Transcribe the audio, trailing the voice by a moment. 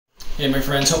Hey my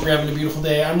friends, hope you're having a beautiful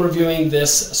day. I'm reviewing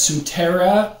this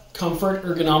SUTERA Comfort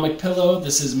Ergonomic Pillow.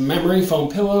 This is memory foam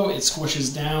pillow. It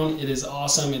squishes down. It is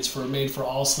awesome. It's made for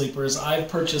all sleepers. I've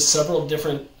purchased several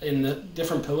different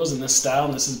pillows in this style,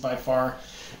 and this is by far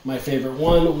my favorite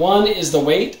one. One is the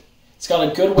weight. It's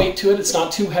got a good weight to it. It's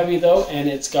not too heavy though, and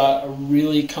it's got a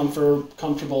really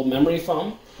comfortable memory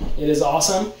foam. It is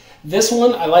awesome. This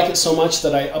one, I like it so much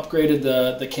that I upgraded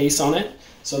the case on it.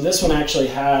 So this one actually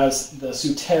has the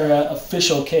SUTERA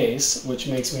official case, which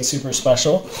makes me super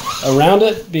special around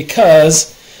it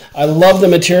because I love the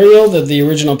material that the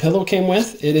original pillow came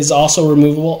with. It is also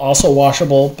removable, also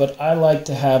washable, but I like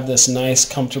to have this nice,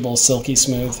 comfortable, silky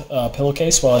smooth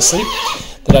pillowcase while I sleep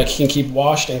that I can keep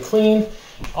washed and clean.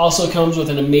 Also comes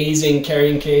with an amazing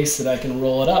carrying case that I can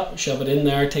roll it up, shove it in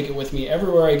there, take it with me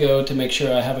everywhere I go to make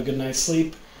sure I have a good night's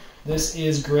sleep. This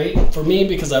is great for me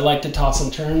because I like to toss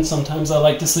and turn. Sometimes I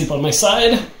like to sleep on my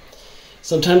side.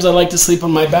 Sometimes I like to sleep on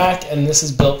my back, and this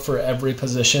is built for every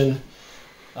position.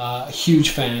 Huge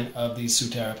fan of these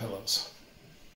SUTERA pillows.